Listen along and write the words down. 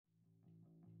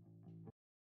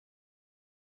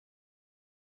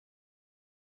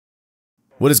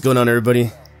What is going on,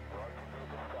 everybody?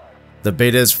 The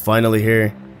beta is finally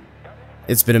here.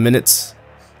 It's been a minute,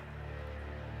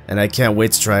 and I can't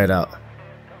wait to try it out.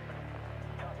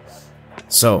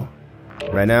 So,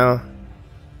 right now,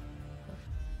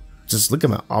 just look at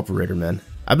my operator, man.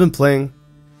 I've been playing.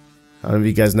 I don't know if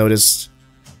you guys noticed.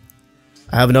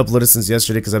 I haven't uploaded since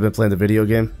yesterday because I've been playing the video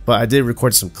game, but I did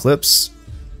record some clips.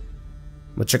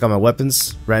 I'm gonna check out my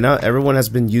weapons. Right now, everyone has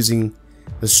been using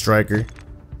the striker.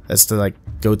 That's the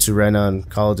go to right now in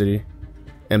Call of Duty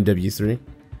MW3.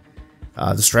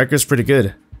 The striker is pretty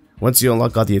good. Once you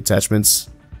unlock all the attachments,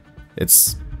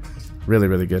 it's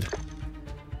really good.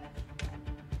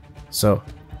 So,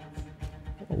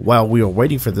 while we are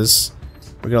waiting for this,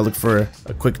 we're gonna look for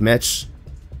a quick match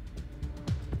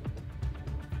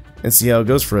and see how it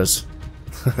goes for us.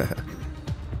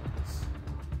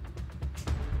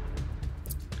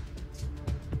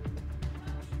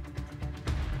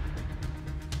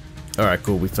 Alright,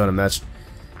 cool, we found a match.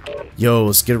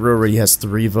 Yo, Skid Row already has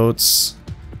 3 votes.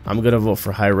 I'm gonna vote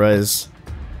for High Rise.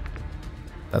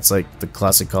 That's like the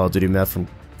classic Call of Duty map from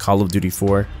Call of Duty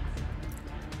 4.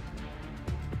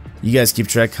 You guys keep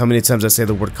track how many times I say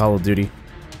the word Call of Duty.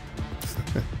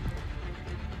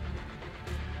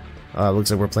 Looks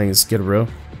like we're playing Skid Row.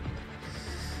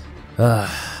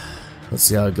 Let's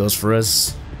see how it goes for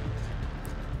us.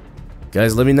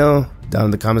 Guys, let me know down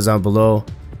in the comments down below.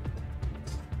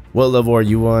 What level are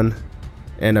you on?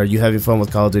 And are you having fun with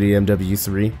Call of Duty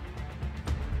MW3?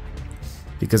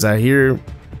 Because I hear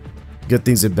good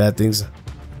things and bad things.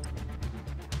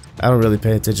 I don't really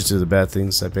pay attention to the bad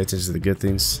things. I pay attention to the good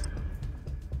things.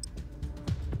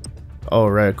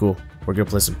 Alright, cool. We're gonna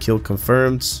play some kill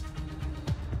confirmed.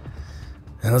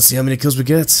 And let's see how many kills we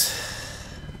get.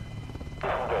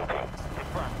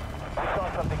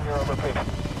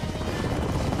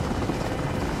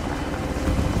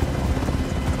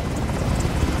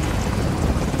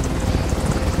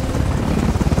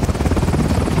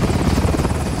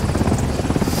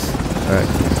 Alright,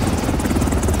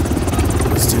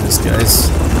 let's do this, guys.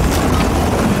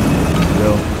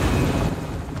 Go.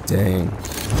 Dang.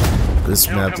 This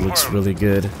map looks really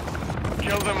good.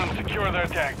 Kill them and secure their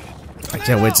tags. I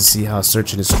can't wait to see how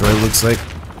Search and Destroy looks like.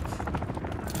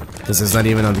 Because it's not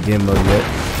even on the game mode yet.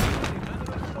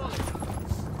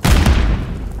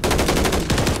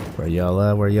 Where y'all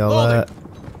at? Where y'all at?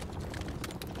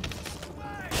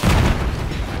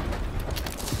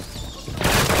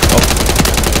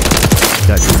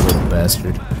 Got you, little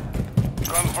bastard.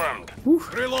 Confirmed.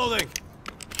 Reloading.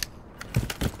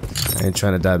 I ain't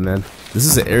trying to die, man. This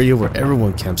is an area where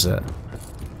everyone camps at.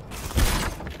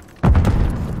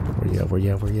 Where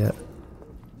you at?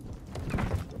 I'm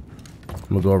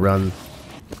gonna go around.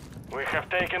 We have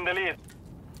taken the lead.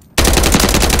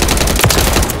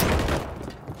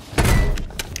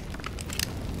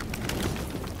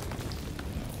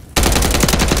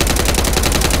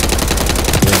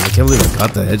 Man, I can't believe I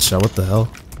got the headshot. What the hell?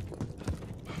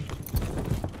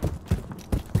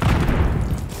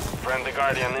 Friendly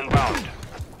Guardian inbound.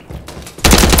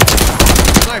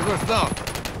 Sniper's down.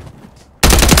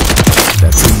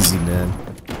 That's easy, man.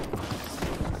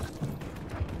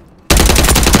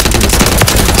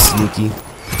 Sneaky.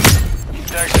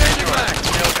 Tag secure.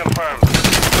 Kill confirmed.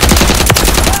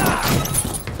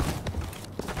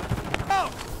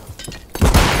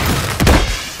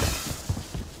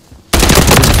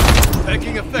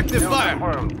 Taking effective fire.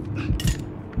 Confirmed.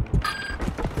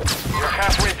 You're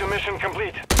halfway to mission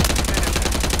complete.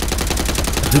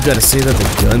 I do gotta say that the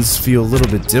guns feel a little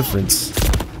bit different.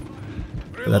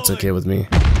 But that's okay with me.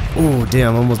 Oh,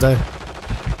 damn, I almost died.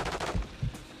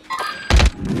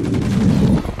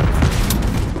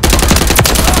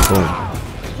 Boom.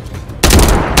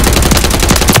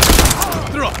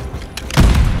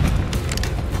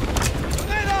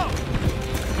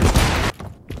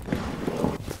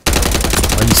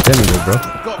 Why are you standing there, bro?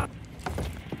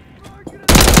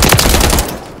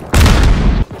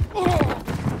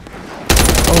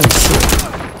 Oh, shit.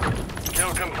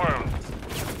 Kill confirmed.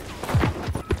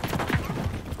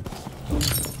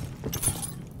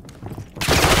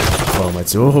 Oh, my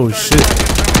two. Oh, shit.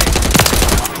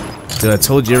 Dude, I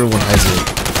told you everyone has it.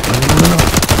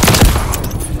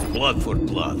 Blood for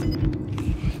blood.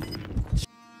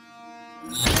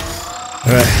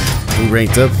 Alright, we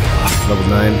ranked up. Level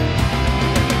 9.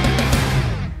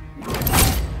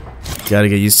 Gotta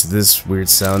get used to this weird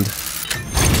sound.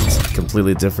 It's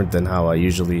completely different than how I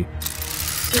usually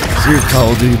hear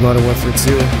Call of Duty Modern Warfare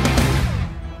 2.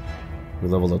 We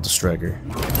leveled up the striker.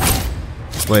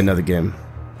 Let's play another game.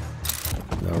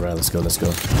 Alright, let's go.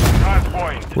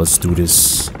 Let's do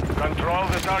this. Control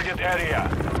the target area.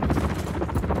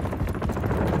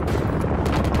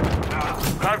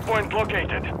 Hardpoint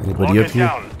located. Anybody Lock up it here?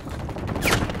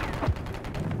 down.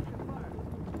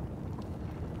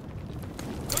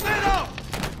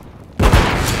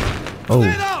 Oh,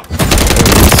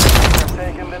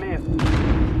 Taking the lead.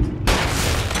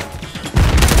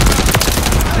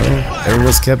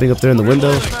 everyone's camping up there in the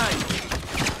window.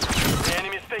 The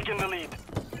enemy's taking the lead.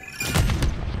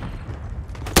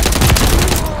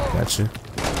 Gotcha.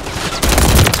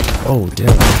 Oh,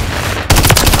 damn.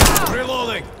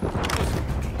 Reloading.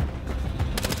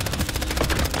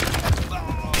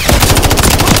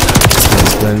 This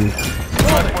guy's been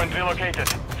Hardpoint relocated.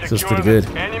 Feels Secure pretty good.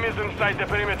 them. Enemies inside the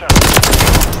perimeter.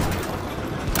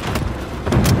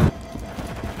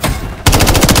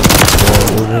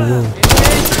 whoa.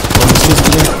 Oh, this feels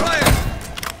good.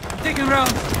 Taking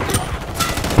round.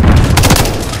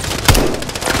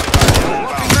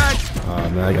 Oh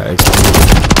man, I got exploded.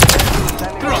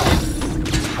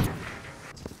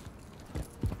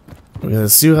 Okay,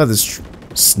 let's see how this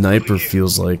sniper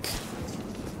feels like.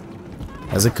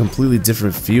 Has a completely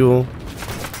different feel.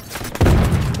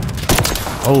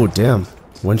 Oh damn!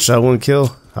 One shot, one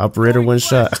kill. Operator, one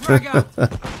shot. I'm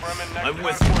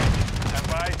with you.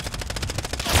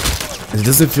 It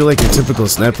doesn't feel like your typical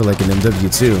sniper like an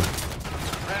MW2.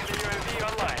 Friendly UAV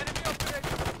online.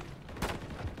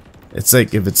 It's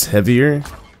like if it's heavier,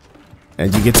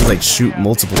 and you get to like shoot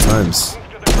multiple times.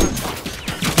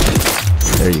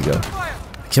 There you go.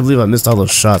 I can't believe I missed all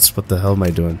those shots. What the hell am I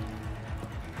doing?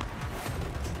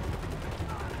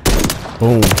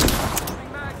 Boom.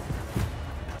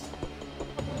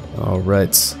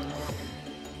 Alright.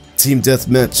 Team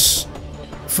deathmatch.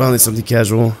 Finally something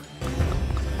casual.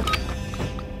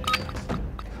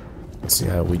 Let's see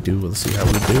how we do. Let's see how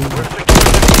we do.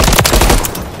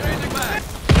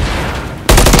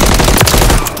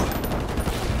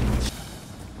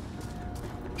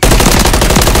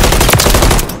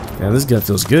 Man, this gun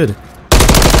feels good.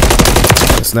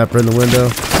 Sniper in the window.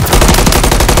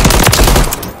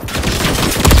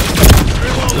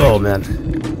 Oh man.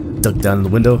 Duck down in the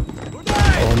window.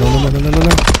 Oh no.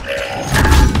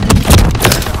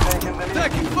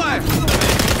 Taking fire.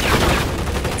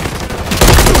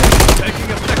 Taking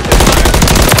effective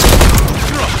fire.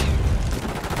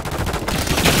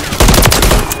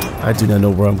 I do not know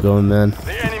where I'm going, man.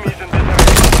 The enemy's in the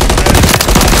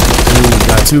Ooh,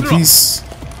 got 2-piece.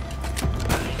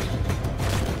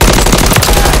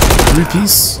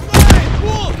 3-piece.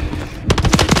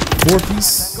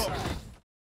 4-piece.